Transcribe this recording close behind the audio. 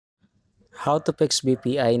How to fix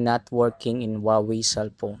BPI not working in Huawei cell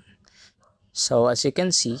phone. So as you can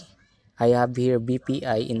see, I have here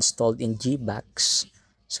BPI installed in Gbox.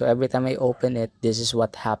 So every time I open it, this is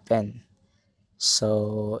what happened.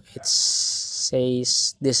 So it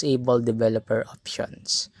says disable developer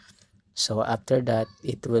options. So after that,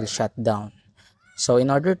 it will shut down. So in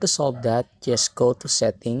order to solve that, just go to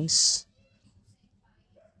settings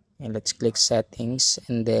and let's click settings,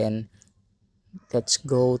 and then let's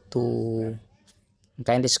go to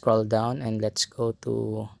kindly scroll down and let's go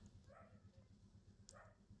to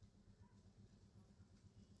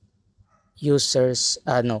users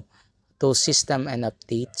no to system and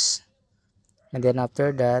updates, and then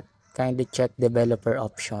after that kindly check developer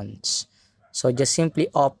options. So just simply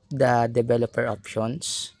off the developer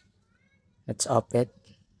options. Let's off it.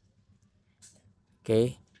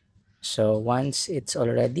 Okay, so once it's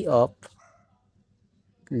already off,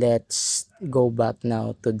 let's go back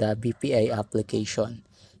now to the BPI application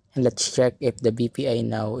and let's check if the BPI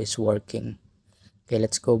now is working. Okay,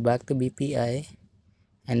 let's go back to BPI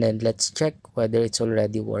and then let's check whether it's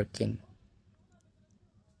already working.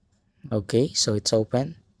 Okay, so it's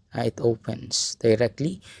open. It opens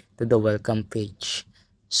directly to the welcome page.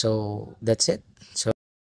 So that's it. So